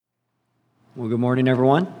Well, good morning,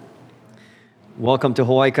 everyone. Welcome to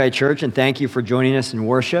Hawaii Kai Church, and thank you for joining us in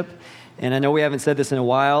worship. And I know we haven't said this in a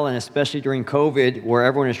while, and especially during COVID, where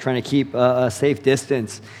everyone is trying to keep a safe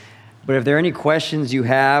distance. But if there are any questions you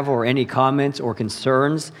have, or any comments or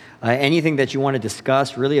concerns, anything that you want to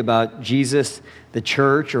discuss really about Jesus, the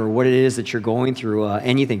church, or what it is that you're going through,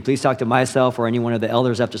 anything, please talk to myself or any one of the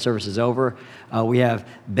elders after service is over. We have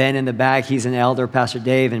Ben in the back. He's an elder, Pastor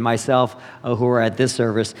Dave, and myself who are at this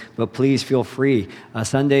service. But please feel free.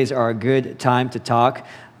 Sundays are a good time to talk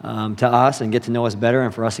to us and get to know us better,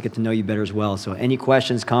 and for us to get to know you better as well. So any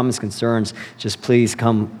questions, comments, concerns, just please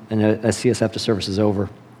come and see us after service is over.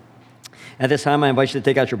 At this time, I invite you to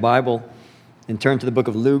take out your Bible and turn to the book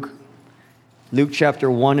of Luke. Luke chapter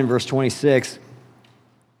 1 and verse 26.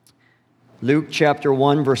 Luke chapter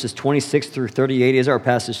 1, verses 26 through 38 is our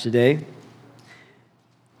passage today.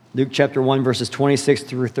 Luke chapter 1, verses 26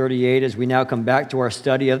 through 38, as we now come back to our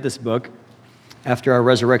study of this book after our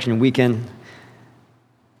resurrection weekend.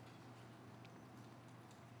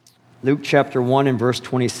 Luke chapter 1 and verse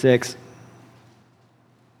 26.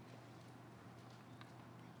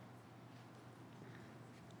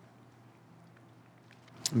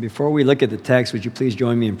 And before we look at the text, would you please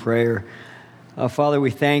join me in prayer? Father,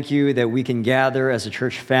 we thank you that we can gather as a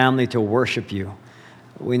church family to worship you.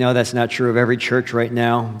 We know that's not true of every church right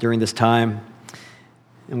now during this time,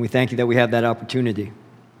 and we thank you that we have that opportunity.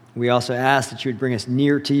 We also ask that you would bring us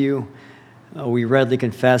near to you. We readily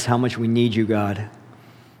confess how much we need you, God.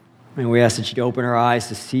 And we ask that you'd open our eyes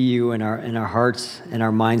to see you and our hearts and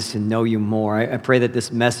our minds to know you more. I pray that this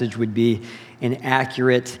message would be an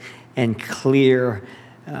accurate and clear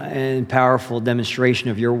and powerful demonstration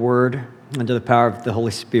of your word under the power of the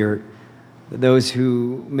Holy Spirit. Those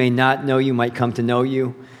who may not know you might come to know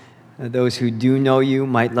you. Those who do know you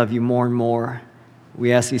might love you more and more.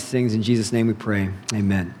 We ask these things in Jesus' name we pray.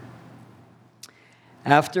 Amen.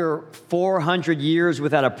 After 400 years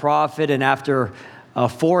without a prophet and after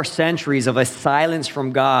 4 centuries of a silence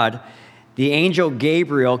from God, the angel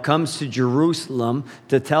Gabriel comes to Jerusalem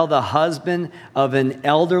to tell the husband of an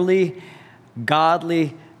elderly,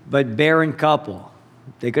 godly, but barren couple.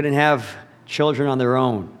 They couldn't have children on their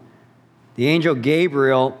own. The angel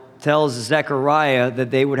Gabriel tells Zechariah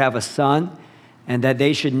that they would have a son and that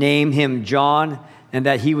they should name him John and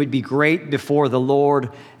that he would be great before the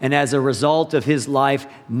Lord. And as a result of his life,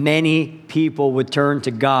 many people would turn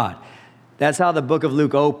to God. That's how the book of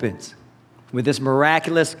Luke opens, with this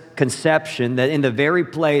miraculous conception that in the very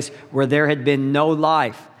place where there had been no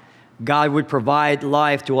life, God would provide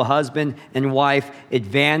life to a husband and wife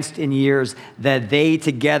advanced in years that they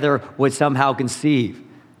together would somehow conceive.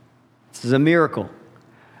 This is a miracle.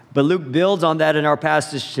 But Luke builds on that in our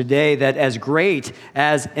passage today, that as great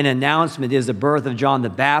as an announcement is the birth of John the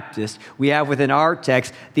Baptist, we have within our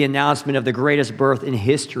text the announcement of the greatest birth in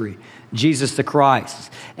history, Jesus the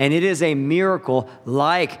Christ. And it is a miracle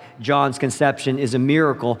like John's conception is a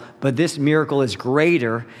miracle, but this miracle is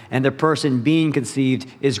greater, and the person being conceived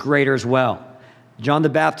is greater as well. John the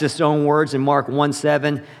Baptist's own words in Mark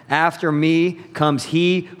 1:7, "After me comes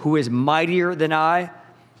he who is mightier than I,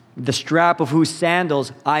 the strap of whose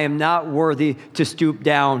sandals I am not worthy to stoop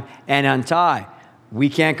down and untie." We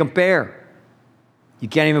can't compare. You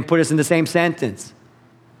can't even put us in the same sentence.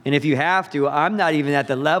 And if you have to, I'm not even at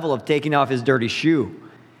the level of taking off his dirty shoe.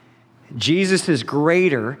 Jesus is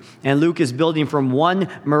greater, and Luke is building from one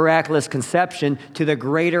miraculous conception to the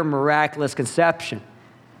greater miraculous conception.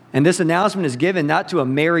 And this announcement is given not to a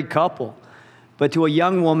married couple, but to a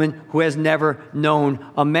young woman who has never known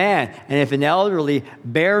a man. And if an elderly,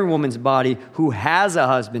 barren woman's body who has a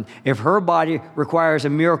husband, if her body requires a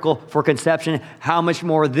miracle for conception, how much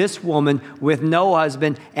more this woman with no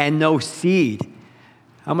husband and no seed?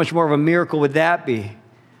 How much more of a miracle would that be?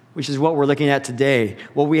 Which is what we're looking at today.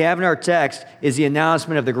 What we have in our text is the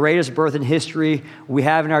announcement of the greatest birth in history. We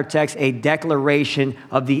have in our text a declaration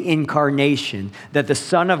of the incarnation, that the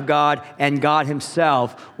Son of God and God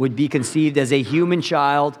himself would be conceived as a human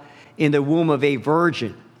child in the womb of a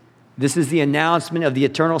virgin. This is the announcement of the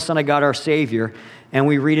eternal Son of God, our Savior. And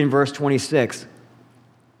we read in verse 26.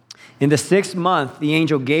 In the 6th month, the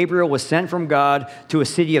angel Gabriel was sent from God to a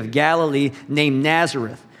city of Galilee named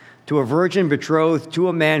Nazareth, to a virgin betrothed to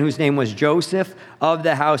a man whose name was Joseph of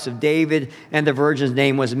the house of David, and the virgin's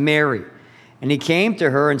name was Mary. And he came to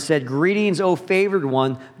her and said, "Greetings, O favored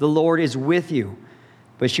one, the Lord is with you."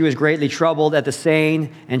 But she was greatly troubled at the saying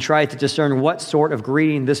and tried to discern what sort of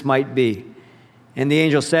greeting this might be. And the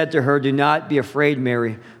angel said to her, "Do not be afraid,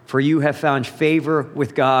 Mary, for you have found favor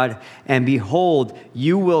with God. And behold,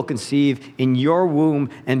 you will conceive in your womb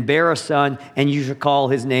and bear a son, and you shall call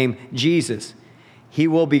his name Jesus. He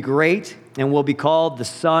will be great and will be called the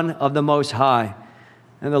Son of the Most High.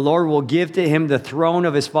 And the Lord will give to him the throne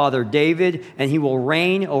of his father David, and he will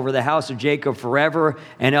reign over the house of Jacob forever,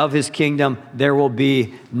 and of his kingdom there will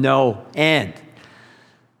be no end.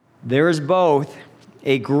 There is both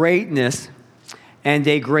a greatness and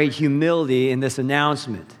a great humility in this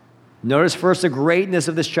announcement. Notice first the greatness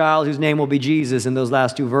of this child whose name will be Jesus in those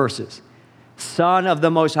last two verses. Son of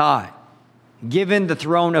the Most High, given the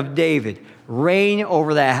throne of David, reign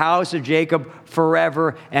over the house of Jacob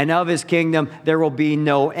forever, and of his kingdom there will be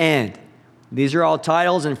no end. These are all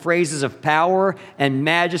titles and phrases of power and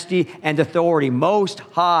majesty and authority. Most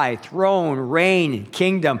high, throne, reign,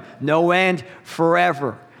 kingdom, no end,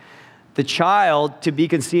 forever. The child to be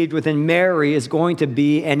conceived within Mary is going to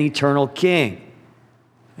be an eternal king.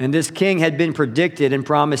 And this king had been predicted and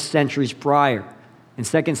promised centuries prior. In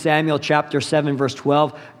 2 Samuel chapter 7, verse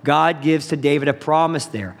 12, God gives to David a promise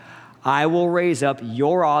there. I will raise up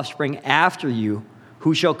your offspring after you,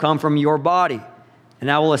 who shall come from your body, and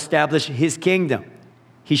I will establish his kingdom.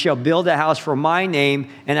 He shall build a house for my name,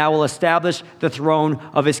 and I will establish the throne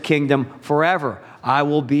of his kingdom forever. I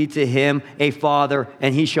will be to him a father,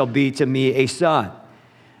 and he shall be to me a son.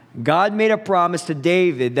 God made a promise to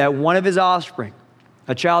David that one of his offspring,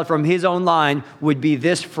 a child from his own line, would be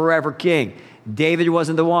this forever king. David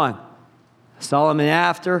wasn't the one. Solomon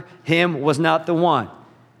after him was not the one.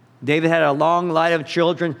 David had a long line of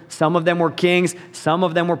children. Some of them were kings. Some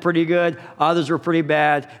of them were pretty good. Others were pretty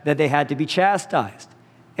bad, that they had to be chastised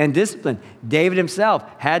and disciplined. David himself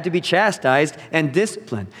had to be chastised and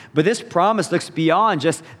disciplined. But this promise looks beyond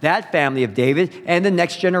just that family of David and the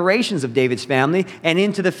next generations of David's family and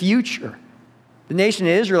into the future. The nation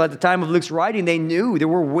of Israel at the time of Luke's writing, they knew they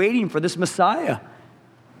were waiting for this Messiah.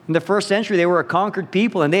 In the first century, they were a conquered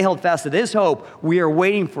people, and they held fast to this hope. We are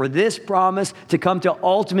waiting for this promise to come to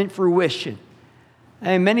ultimate fruition.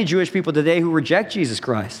 And many Jewish people today who reject Jesus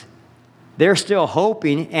Christ, they're still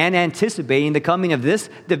hoping and anticipating the coming of this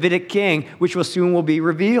Davidic king, which will be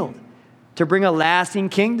revealed, to bring a lasting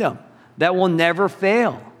kingdom that will never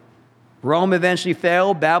fail. Rome eventually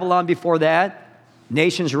failed, Babylon before that.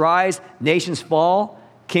 Nations rise, nations fall,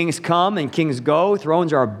 kings come and kings go,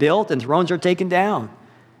 thrones are built and thrones are taken down.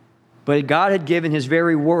 But God had given his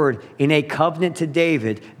very word in a covenant to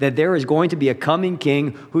David that there is going to be a coming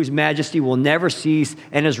king whose majesty will never cease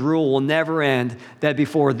and his rule will never end, that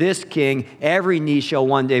before this king, every knee shall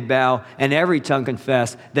one day bow and every tongue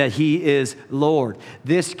confess that he is Lord.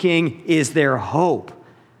 This king is their hope.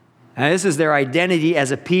 And this is their identity as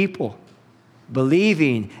a people,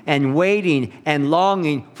 believing and waiting and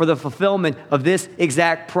longing for the fulfillment of this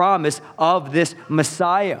exact promise of this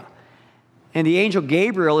Messiah. And the angel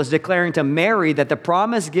Gabriel is declaring to Mary that the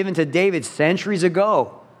promise given to David centuries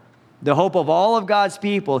ago, the hope of all of God's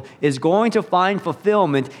people, is going to find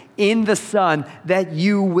fulfillment in the Son that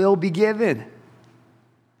you will be given.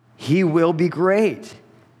 He will be great.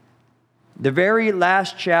 The very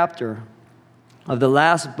last chapter of the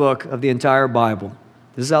last book of the entire Bible,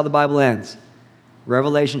 this is how the Bible ends.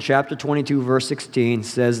 Revelation chapter 22, verse 16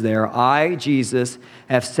 says there, I, Jesus,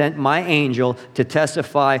 have sent my angel to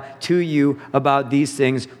testify to you about these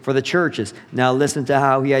things for the churches. Now listen to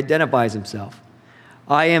how he identifies himself.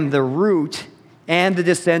 I am the root and the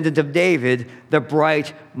descendant of David, the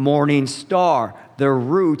bright morning star. The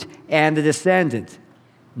root and the descendant.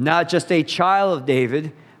 Not just a child of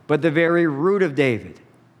David, but the very root of David.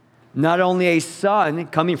 Not only a son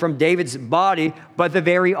coming from David's body, but the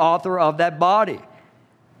very author of that body.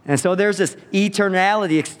 And so there's this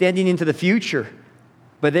eternality extending into the future,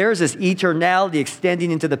 but there's this eternality extending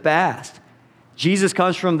into the past. Jesus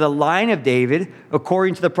comes from the line of David,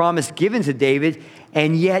 according to the promise given to David,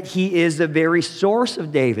 and yet he is the very source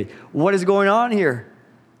of David. What is going on here?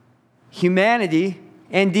 Humanity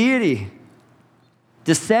and deity,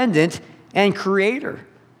 descendant and creator.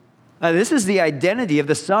 This is the identity of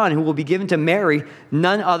the Son who will be given to Mary,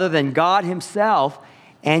 none other than God himself,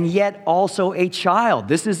 and yet also a child.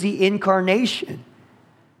 This is the incarnation.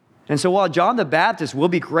 And so while John the Baptist will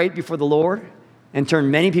be great before the Lord and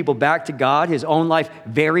turn many people back to God, his own life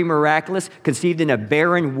very miraculous, conceived in a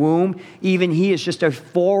barren womb, even he is just a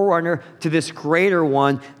forerunner to this greater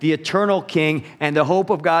one, the eternal King and the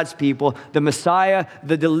hope of God's people, the Messiah,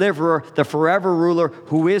 the deliverer, the forever ruler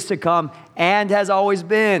who is to come and has always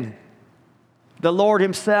been, the Lord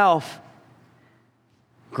himself.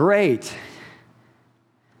 Great.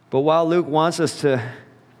 But while Luke wants us to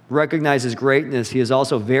recognize his greatness, he is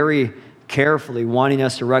also very carefully wanting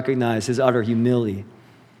us to recognize his utter humility.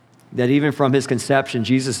 That even from his conception,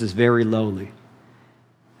 Jesus is very lowly.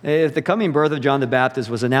 If the coming birth of John the Baptist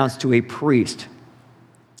was announced to a priest,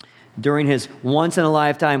 during his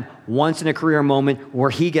once-in-a-lifetime, once-in-a-career moment where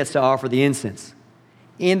he gets to offer the incense.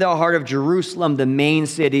 In the heart of Jerusalem, the main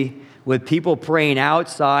city, with people praying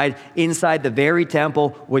outside, inside the very temple,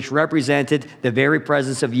 which represented the very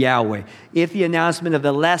presence of Yahweh. If the announcement of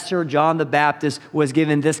the lesser John the Baptist was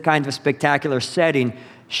given this kind of spectacular setting,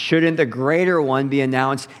 shouldn't the greater one be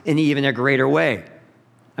announced in even a greater way?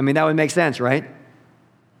 I mean, that would make sense, right?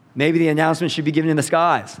 Maybe the announcement should be given in the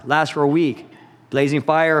skies, last for a week. Blazing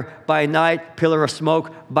fire by night, pillar of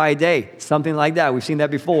smoke by day. Something like that. We've seen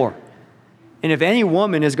that before. And if any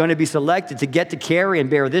woman is going to be selected to get to carry and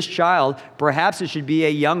bear this child, perhaps it should be a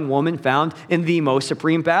young woman found in the most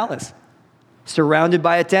supreme palace, surrounded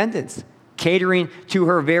by attendants, catering to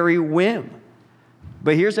her very whim.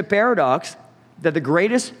 But here's a paradox, that the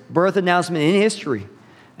greatest birth announcement in history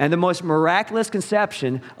and the most miraculous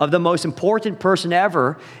conception of the most important person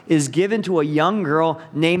ever is given to a young girl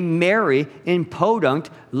named Mary in podunk,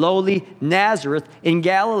 lowly Nazareth in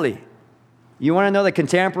Galilee. You want to know the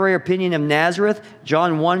contemporary opinion of Nazareth?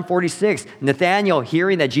 John 1:46. Nathanael,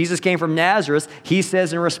 hearing that Jesus came from Nazareth, he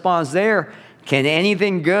says in response there, "Can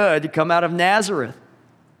anything good come out of Nazareth?"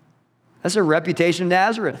 That's a reputation of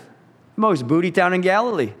Nazareth. Most booty town in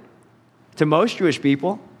Galilee to most Jewish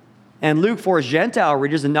people. And Luke, for his Gentile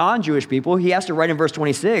readers, the non-Jewish people, he has to write in verse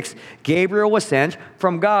 26, Gabriel was sent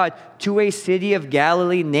from God to a city of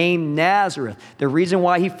Galilee named Nazareth. The reason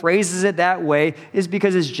why he phrases it that way is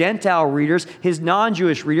because his Gentile readers, his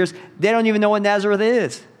non-Jewish readers, they don't even know what Nazareth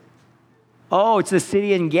is. Oh, it's the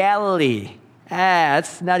city in Galilee.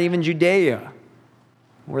 It's not even Judea,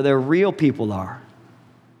 where the real people are.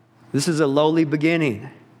 This is a lowly beginning.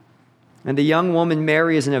 And the young woman,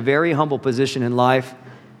 Mary, is in a very humble position in life.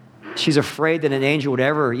 She's afraid that an angel would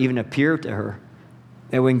ever even appear to her.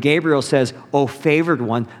 And when Gabriel says, "O favored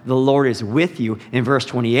one, the Lord is with you," in verse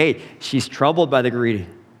 28, she's troubled by the greeting.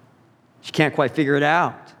 She can't quite figure it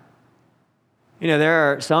out. You know,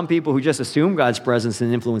 there are some people who just assume God's presence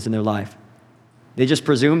and influence in their life. They just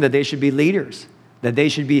presume that they should be leaders, that they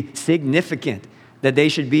should be significant, that they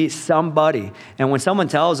should be somebody. And when someone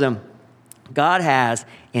tells them, God has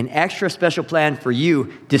an extra special plan for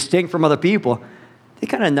you, distinct from other people, they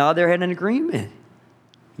kind of nod their head in agreement.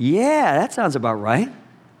 Yeah, that sounds about right.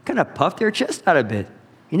 Kind of puff their chest out a bit.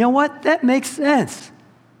 You know what? That makes sense.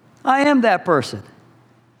 I am that person.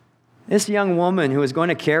 This young woman who is going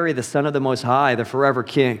to carry the Son of the Most High, the forever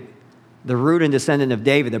King, the root and descendant of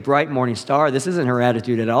David, the bright morning star, this isn't her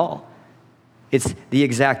attitude at all. It's the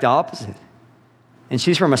exact opposite. And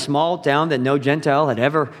she's from a small town that no Gentile had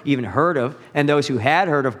ever even heard of, and those who had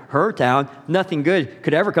heard of her town, nothing good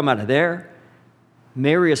could ever come out of there.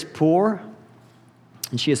 Mary is poor,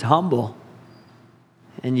 and she is humble.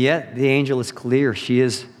 And yet, the angel is clear. She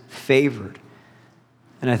is favored.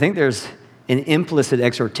 And I think there's an implicit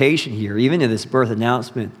exhortation here, even in this birth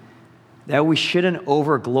announcement, that we shouldn't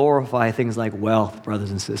over-glorify things like wealth, brothers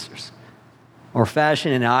and sisters, or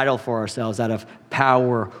fashion an idol for ourselves out of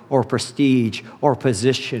power or prestige or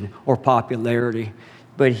position or popularity.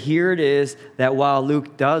 But here it is that while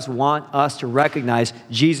Luke does want us to recognize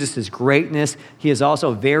Jesus' greatness, he is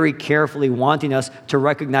also very carefully wanting us to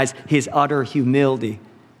recognize his utter humility.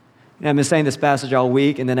 And I've been saying this passage all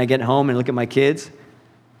week, and then I get home and look at my kids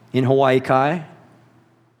in Hawaii Kai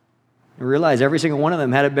and realize every single one of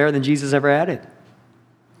them had it better than Jesus ever had it.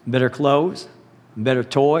 Better clothes, better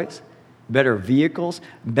toys, better vehicles,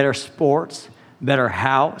 better sports, better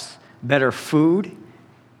house, better food.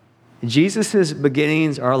 Jesus'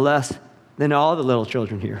 beginnings are less than all the little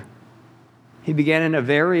children here. He began in a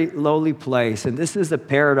very lowly place, and this is the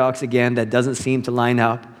paradox again that doesn't seem to line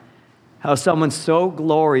up. How someone so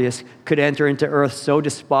glorious could enter into earth so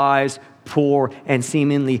despised, poor, and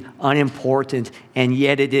seemingly unimportant, and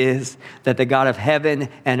yet it is that the God of heaven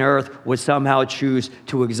and earth would somehow choose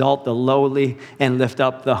to exalt the lowly and lift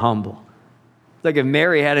up the humble. Like if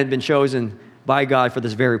Mary hadn't been chosen by God for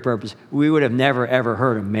this very purpose, we would have never, ever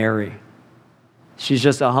heard of Mary. She's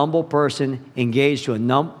just a humble person engaged to a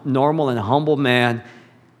normal and humble man,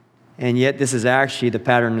 and yet this is actually the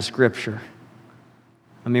pattern of Scripture.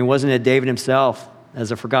 I mean, wasn't it David himself, as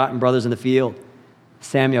the forgotten brothers in the field?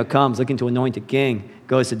 Samuel comes looking to anoint a king,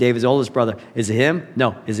 goes to David's oldest brother. Is it him?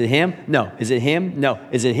 No. Is it him? No. Is it him? No.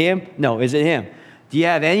 Is it him? No. Is it him? Do you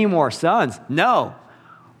have any more sons? No.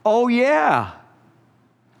 Oh, yeah.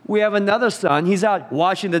 We have another son. He's out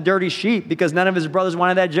washing the dirty sheep because none of his brothers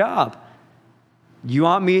wanted that job. Do you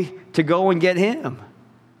want me to go and get him?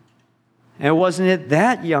 And wasn't it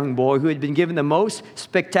that young boy who had been given the most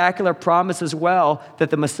spectacular promise as well, that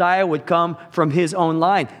the Messiah would come from his own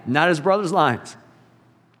line, not his brother's lines?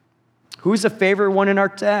 Who's the favorite one in our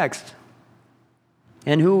text?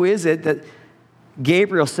 And who is it that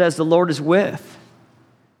Gabriel says the Lord is with?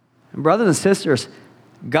 And brothers and sisters,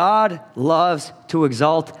 God loves to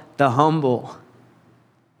exalt the humble.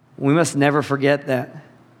 We must never forget that.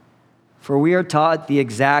 For we are taught the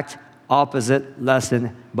exact opposite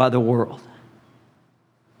lesson by the world.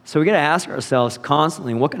 So we got to ask ourselves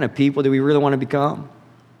constantly, what kind of people do we really want to become?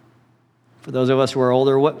 For those of us who are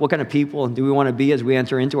older, what kind of people do we want to be as we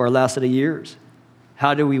enter into our last set of years?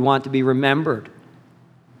 How do we want to be remembered?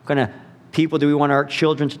 What kind of people do we want our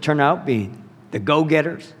children to turn out being? The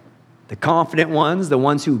go-getters, the confident ones, the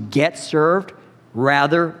ones who get served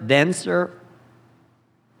rather than serve?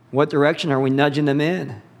 What direction are we nudging them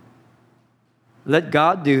in? Let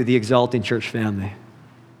God do the exalting, church family,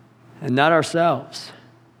 and not ourselves.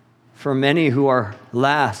 For many who are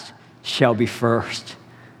last shall be first,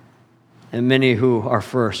 and many who are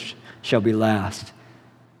first shall be last.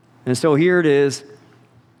 And so here it is.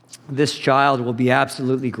 This child will be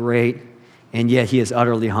absolutely great, and yet he is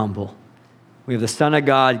utterly humble. We have the Son of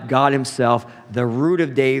God, God himself, the root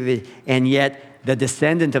of David, and yet the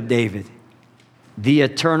descendant of David, the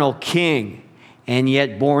eternal king, and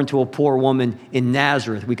yet born to a poor woman in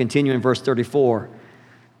Nazareth. We continue in verse 34.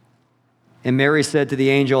 And Mary said to the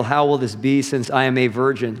angel, "How will this be, since I am a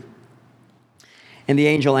virgin?" And the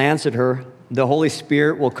angel answered her, "The Holy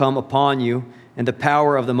Spirit will come upon you, and the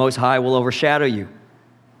power of the Most High will overshadow you.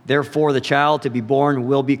 Therefore, the child to be born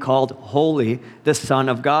will be called Holy, the Son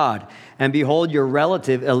of God. And behold, your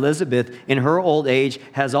relative Elizabeth, in her old age,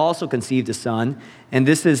 has also conceived a son, and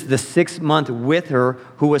this is the 6th month with her,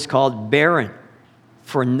 who was called barren.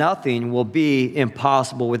 For nothing will be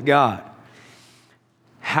impossible with God."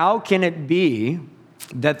 How can it be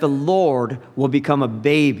that the Lord will become a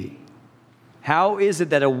baby? How is it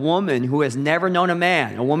that a woman who has never known a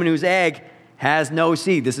man, a woman whose egg has no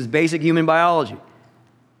seed, this is basic human biology,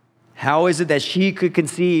 how is it that she could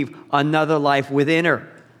conceive another life within her?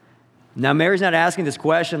 Now, Mary's not asking this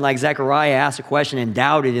question like Zechariah asked a question and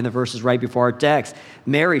doubted in the verses right before our text.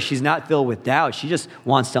 Mary, she's not filled with doubt. She just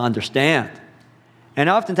wants to understand. And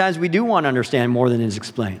oftentimes we do want to understand more than is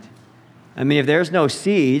explained. I mean, if there's no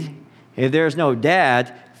seed, if there's no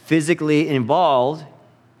dad physically involved,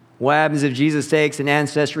 what happens if Jesus takes an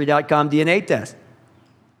Ancestry.com DNA test?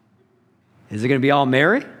 Is it going to be all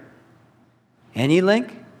Mary? Any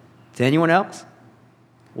link to anyone else?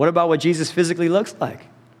 What about what Jesus physically looks like?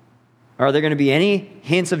 Are there going to be any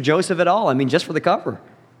hints of Joseph at all? I mean, just for the cover.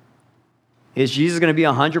 Is Jesus going to be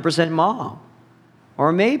 100% mom?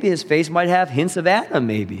 Or maybe his face might have hints of Adam,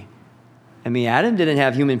 maybe. I mean, Adam didn't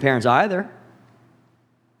have human parents either.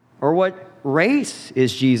 Or what race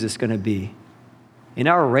is Jesus going to be in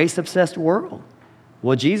our race-obsessed world?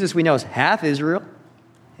 Well, Jesus, we know, is half Israel.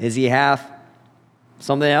 Is he half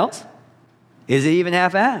something else? Is he even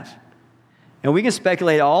half-half? And we can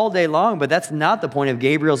speculate all day long, but that's not the point of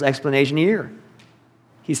Gabriel's explanation here.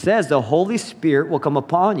 He says, the Holy Spirit will come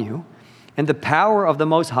upon you, and the power of the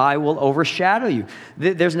Most High will overshadow you.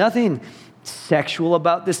 There's nothing sexual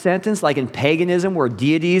about this sentence, like in paganism, where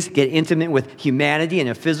deities get intimate with humanity in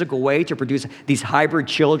a physical way to produce these hybrid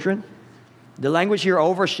children. The language here,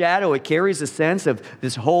 overshadow, it carries a sense of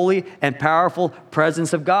this holy and powerful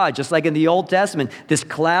presence of God. Just like in the Old Testament, this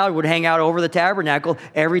cloud would hang out over the tabernacle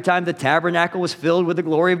every time the tabernacle was filled with the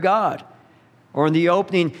glory of God. Or in the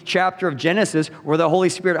opening chapter of Genesis, where the Holy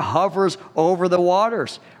Spirit hovers over the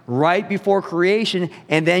waters right before creation,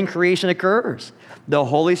 and then creation occurs. The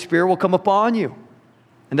Holy Spirit will come upon you,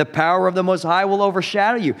 and the power of the Most High will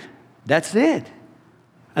overshadow you. That's it.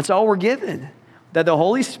 That's all we're given. That the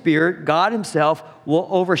Holy Spirit, God himself, will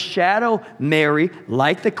overshadow Mary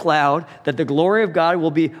like the cloud, that the glory of God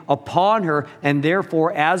will be upon her, and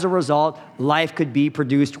therefore, as a result, life could be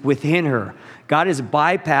produced within her. God is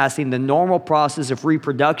bypassing the normal process of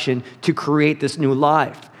reproduction to create this new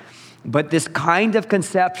life. But this kind of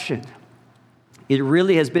conception, it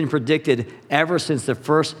really has been predicted ever since the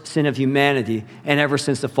first sin of humanity and ever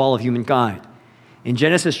since the fall of humankind. In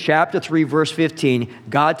Genesis chapter 3, verse 15,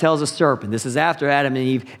 God tells a serpent, this is after Adam and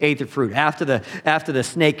Eve ate the fruit, after the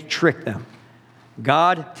snake tricked them.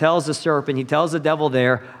 God tells the serpent, he tells the devil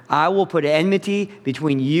there, I will put enmity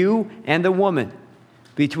between you and the woman,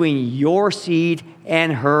 between your seed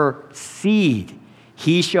and her seed.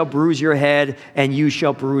 He shall bruise your head, and you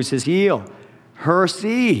shall bruise his heel. Her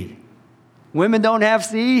seed. Women don't have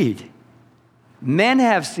seed. Men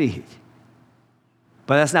have seed.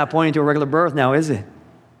 But that's not pointing to a regular birth now, is it?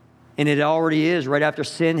 And it already is right after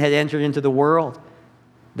sin had entered into the world.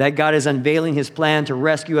 That God is unveiling his plan to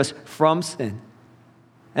rescue us from sin.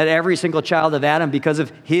 That every single child of Adam, because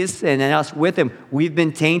of his sin and us with him, we've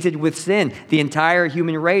been tainted with sin. The entire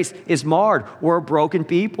human race is marred. We're a broken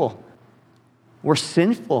people. We're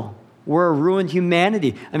sinful. We're a ruined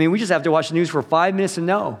humanity. I mean, we just have to watch the news for 5 minutes to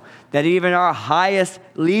know that even our highest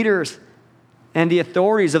leaders and the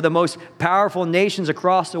authorities of the most powerful nations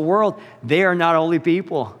across the world, they are not holy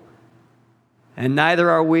people. And neither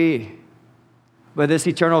are we. But this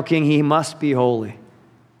eternal King, he must be holy.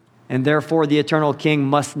 And therefore, the eternal King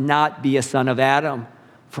must not be a son of Adam,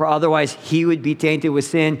 for otherwise he would be tainted with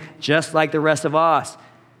sin just like the rest of us.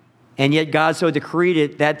 And yet God so decreed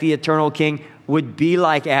it that the eternal King would be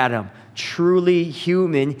like Adam, truly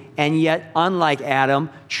human, and yet unlike Adam,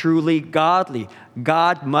 truly godly.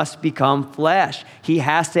 God must become flesh. He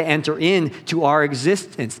has to enter into our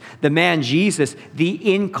existence. The man Jesus,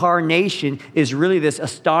 the incarnation, is really this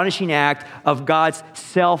astonishing act of God's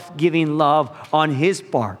self-giving love on his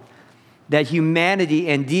part, that humanity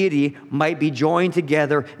and deity might be joined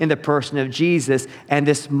together in the person of Jesus. And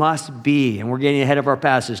this must be, and we're getting ahead of our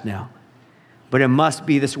passage now, but it must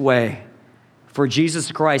be this way. For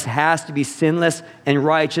Jesus Christ has to be sinless and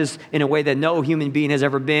righteous in a way that no human being has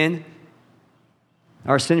ever been.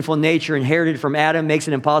 Our sinful nature inherited from Adam makes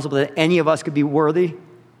it impossible that any of us could be worthy.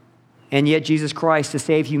 And yet Jesus Christ, to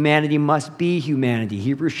save humanity, must be humanity.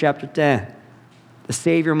 Hebrews chapter 10. The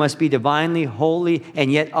Savior must be divinely holy and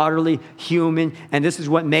yet utterly human. And this is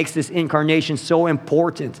what makes this incarnation so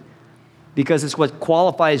important, because it's what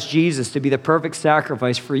qualifies Jesus to be the perfect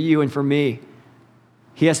sacrifice for you and for me.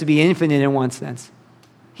 He has to be infinite in one sense.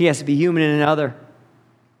 He has to be human in another.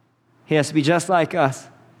 He has to be just like us.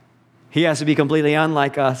 He has to be completely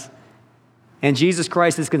unlike us. And Jesus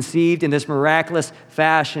Christ is conceived in this miraculous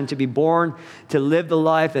fashion to be born, to live the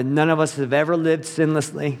life that none of us have ever lived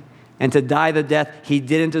sinlessly, and to die the death he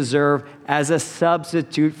didn't deserve as a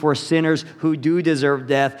substitute for sinners who do deserve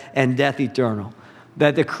death and death eternal.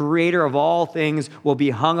 That the creator of all things will be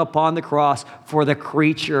hung upon the cross for the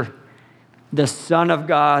creature, the Son of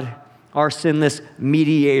God, our sinless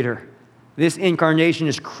mediator. This incarnation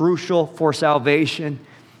is crucial for salvation.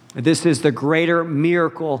 This is the greater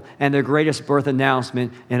miracle and the greatest birth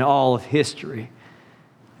announcement in all of history.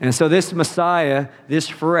 And so this Messiah, this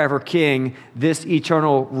forever King, this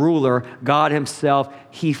eternal ruler, God himself,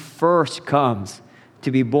 he first comes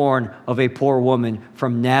to be born of a poor woman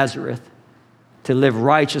from Nazareth, to live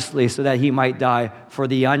righteously so that he might die for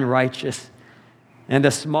the unrighteous. And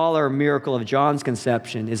the smaller miracle of John's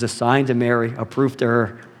conception is a sign to Mary, a proof to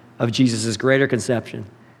her of Jesus' greater conception.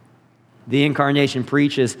 The incarnation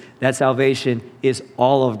preaches that salvation is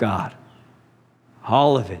all of God.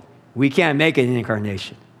 All of it. We can't make it an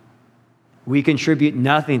incarnation. We contribute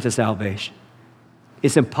nothing to salvation.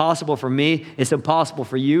 It's impossible for me, it's impossible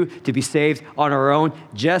for you to be saved on our own,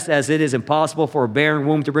 just as it is impossible for a barren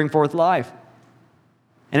womb to bring forth life,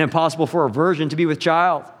 and impossible for a virgin to be with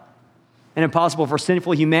child, and impossible for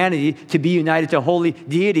sinful humanity to be united to holy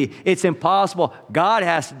deity. It's impossible. God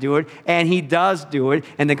has to do it, and he does do it.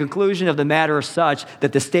 And the conclusion of the matter is such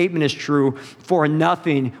that the statement is true, for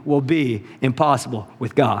nothing will be impossible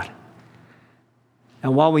with God.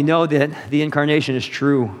 And while we know that the incarnation is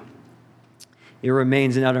true, it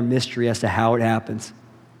remains an utter mystery as to how it happens.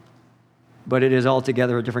 But it is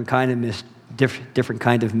altogether a different kind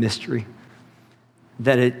of mystery,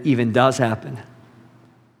 that it even does happen.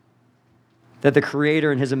 That the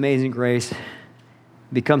Creator in his amazing grace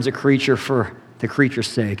becomes a creature for the creature's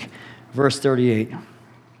sake. Verse 38.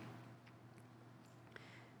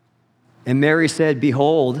 And Mary said,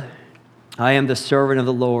 "Behold, I am the servant of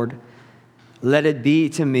the Lord. Let it be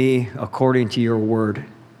to me according to your word."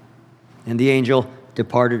 And the angel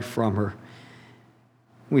departed from her.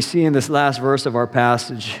 We see in this last verse of our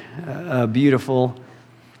passage a beautiful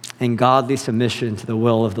and godly submission to the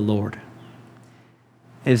will of the Lord.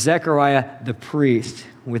 If Zechariah, the priest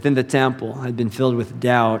within the temple, had been filled with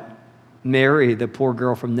doubt, Mary, the poor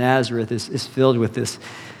girl from Nazareth, is filled with this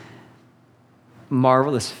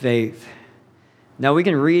marvelous faith. Now, we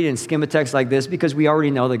can read and skim a text like this because we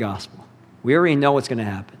already know the gospel. We already know what's going to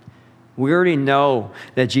happen. We already know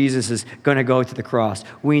that Jesus is going to go to the cross.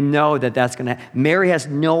 We know that that's going to happen. Mary has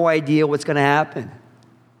no idea what's going to happen.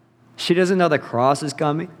 She doesn't know the cross is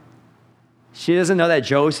coming. She doesn't know that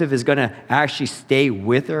Joseph is going to actually stay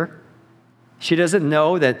with her. She doesn't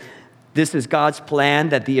know that this is God's plan,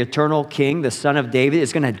 that the eternal King, the Son of David,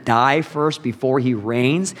 is going to die first before he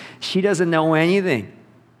reigns. She doesn't know anything.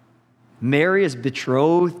 Mary is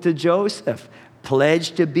betrothed to Joseph,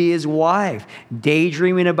 pledged to be his wife,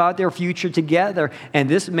 daydreaming about their future together. And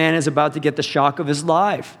this man is about to get the shock of his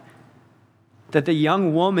life. That the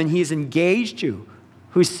young woman he's engaged to,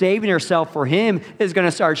 who's saving herself for him is going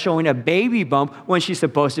to start showing a baby bump when she's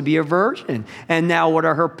supposed to be a virgin. And now what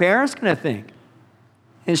are her parents going to think?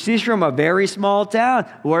 And she's from a very small town.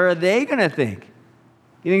 What are they going to think?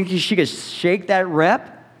 You think she could shake that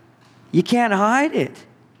rep? You can't hide it.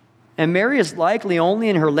 And Mary is likely only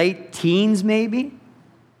in her late teens, maybe.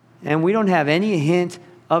 And we don't have any hint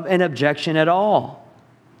of an objection at all.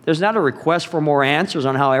 There's not a request for more answers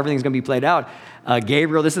on how everything's going to be played out.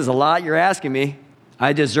 Gabriel, this is a lot you're asking me.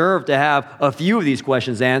 I deserve to have a few of these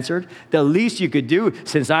questions answered. The least you could do,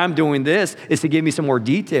 since I'm doing this, is to give me some more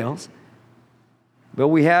details. But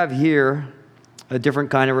we have here a different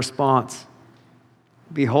kind of response.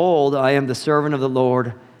 Behold, I am the servant of the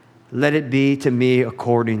Lord. Let it be to me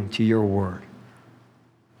according to your word.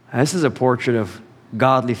 This is a portrait of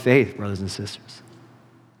godly faith, brothers and sisters.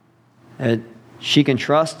 And she can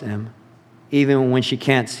trust him even when she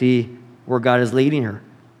can't see where God is leading her,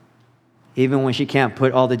 even when she can't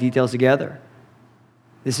put all the details together.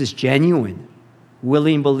 This is genuine,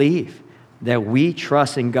 willing belief that we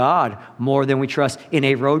trust in God more than we trust in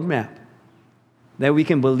a roadmap. That we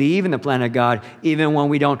can believe in the plan of God even when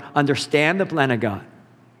we don't understand the plan of God.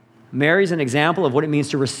 Mary's an example of what it means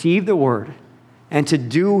to receive the word and to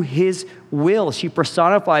do his will. She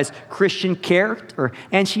personifies Christian character,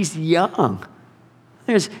 and she's young.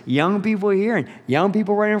 There's young people here and young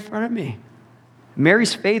people right in front of me.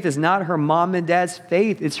 Mary's faith is not her mom and dad's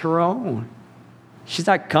faith, it's her own. She's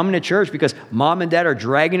not coming to church because mom and dad are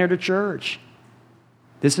dragging her to church.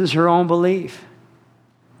 This is her own belief.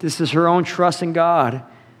 This is her own trust in God.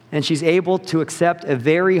 And she's able to accept a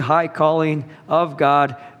very high calling of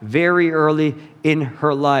God very early in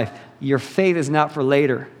her life. Your faith is not for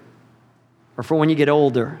later or for when you get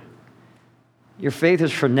older. Your faith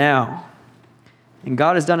is for now. And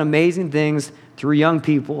God has done amazing things through young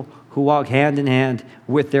people who walk hand in hand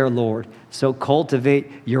with their Lord. So cultivate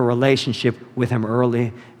your relationship with him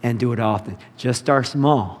early and do it often. Just start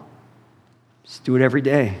small. Just do it every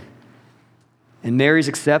day. And Mary's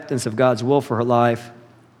acceptance of God's will for her life,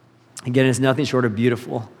 again, is nothing short of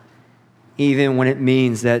beautiful, even when it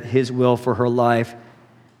means that his will for her life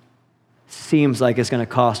seems like it's going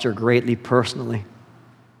to cost her greatly personally.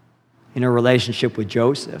 In her relationship with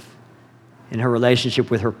Joseph, in her relationship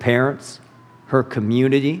with her parents, her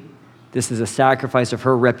community. This is a sacrifice of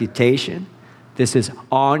her reputation. This is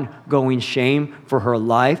ongoing shame for her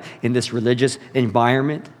life in this religious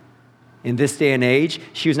environment. In this day and age,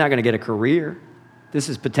 she was not going to get a career. This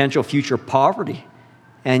is potential future poverty.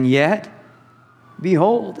 And yet,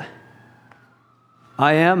 behold,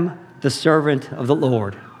 I am the servant of the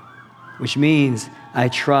Lord, which means I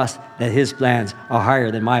trust that his plans are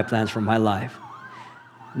higher than my plans for my life.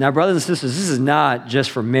 Now, brothers and sisters, this is not just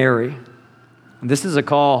for Mary. This is a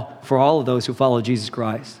call for all of those who follow Jesus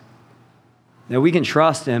Christ. That we can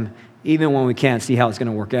trust him even when we can't see how it's going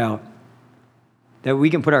to work out. That we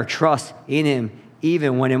can put our trust in him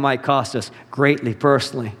even when it might cost us greatly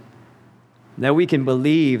personally. That we can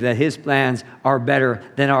believe that his plans are better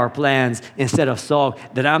than our plans instead of Saul,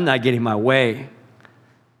 that I'm not getting my way.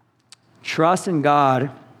 Trust in God,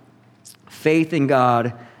 faith in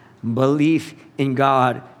God, belief in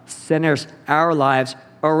God centers our lives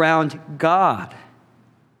around God.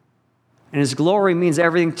 And his glory means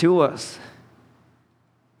everything to us.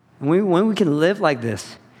 And when we can live like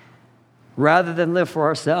this, rather than live for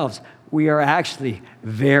ourselves, we are actually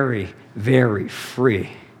very, very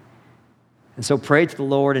free. And so pray to the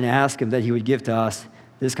Lord and ask him that he would give to us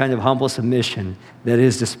this kind of humble submission that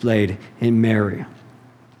is displayed in Mary.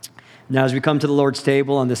 Now, as we come to the Lord's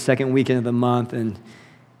table on the second weekend of the month, and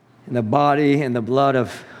the body and the blood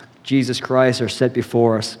of Jesus Christ are set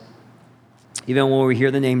before us, even when we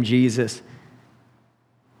hear the name Jesus,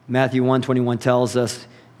 Matthew 1:21 tells us,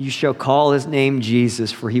 you shall call his name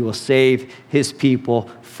Jesus, for he will save his people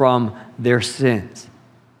from their sins.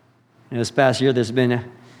 And this past year, there's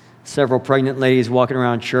been several pregnant ladies walking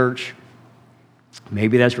around church.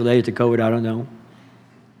 Maybe that's related to COVID, I don't know.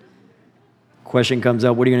 Question comes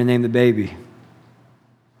up, what are you going to name the baby?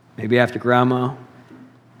 Maybe after grandma,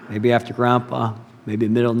 maybe after grandpa, maybe a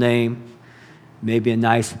middle name, maybe a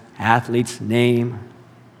nice athlete's name,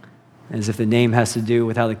 as if the name has to do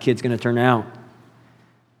with how the kid's going to turn out.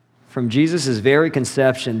 From Jesus' very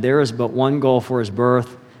conception, there is but one goal for his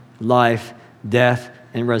birth, life, death,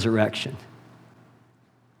 and resurrection.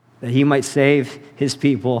 That he might save his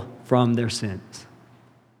people from their sins.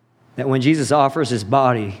 That when Jesus offers his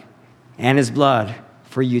body and his blood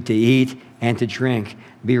for you to eat and to drink,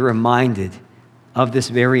 be reminded of this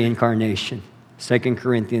very incarnation. 2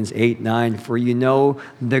 Corinthians 8:9, for you know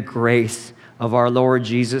the grace of our Lord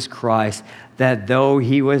Jesus Christ, that though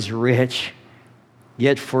he was rich,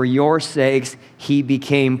 Yet for your sakes he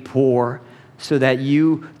became poor, so that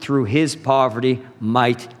you through his poverty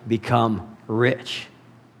might become rich.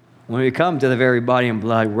 When we come to the very body and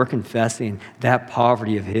blood, we're confessing that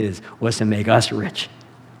poverty of his was to make us rich.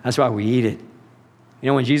 That's why we eat it. You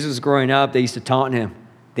know, when Jesus was growing up, they used to taunt him.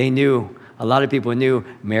 They knew, a lot of people knew,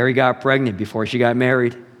 Mary got pregnant before she got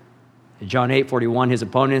married. In John 8:41, his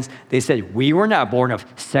opponents, they said, we were not born of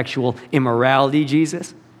sexual immorality,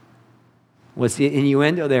 Jesus. What's the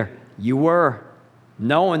innuendo there? You were.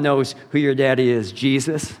 No one knows who your daddy is,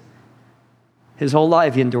 Jesus. His whole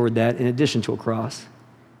life he endured that in addition to a cross.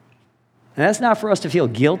 And that's not for us to feel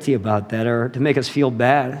guilty about that or to make us feel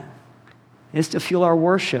bad. It's to fuel our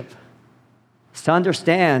worship. It's to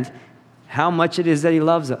understand how much it is that he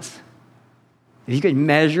loves us. If you could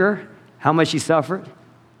measure how much he suffered,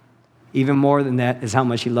 even more than that is how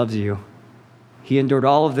much he loves you. He endured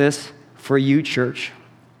all of this for you, church.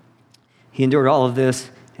 He endured all of this,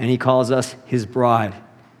 and he calls us his bride,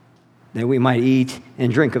 that we might eat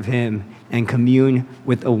and drink of him and commune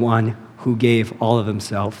with the one who gave all of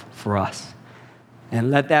himself for us.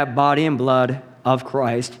 And let that body and blood of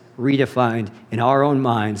Christ redefine in our own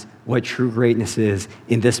minds what true greatness is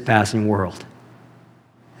in this passing world.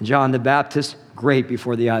 John the Baptist, great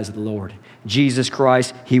before the eyes of the Lord. Jesus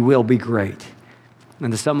Christ, he will be great.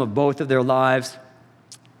 And the sum of both of their lives,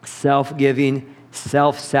 self-giving,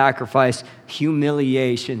 self-sacrifice,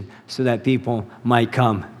 humiliation, so that people might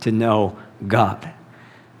come to know God.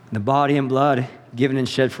 The body and blood given and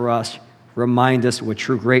shed for us remind us what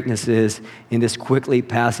true greatness is in this quickly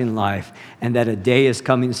passing life, and that a day is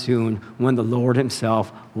coming soon when the Lord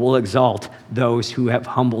himself will exalt those who have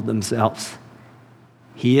humbled themselves.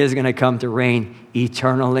 He is going to come to reign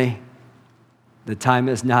eternally. The time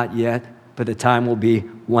is not yet, but the time will be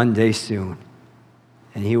one day soon.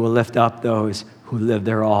 And he will lift up those who live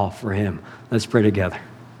their all for him. Let's pray together.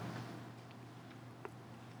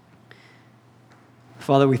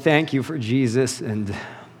 Father, we thank you for Jesus, and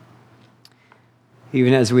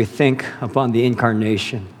even as we think upon the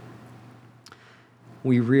incarnation,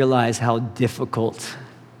 we realize how difficult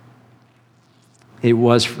it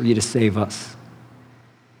was for you to save us.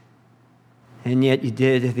 And yet you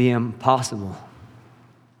did the impossible.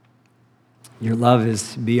 Your love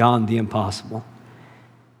is beyond the impossible.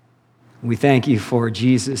 We thank you for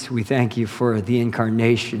Jesus. We thank you for the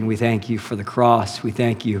incarnation. We thank you for the cross. We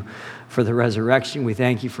thank you for the resurrection. We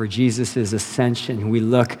thank you for Jesus' ascension. We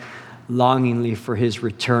look longingly for his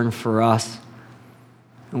return for us.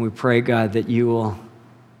 And we pray, God, that you will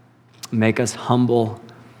make us humble,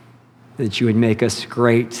 that you would make us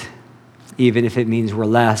great, even if it means we're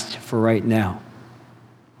last for right now.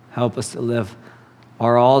 Help us to live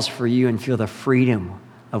our alls for you and feel the freedom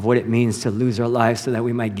of what it means to lose our lives so that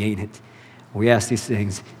we might gain it. We ask these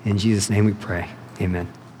things in Jesus' name we pray.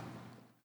 Amen.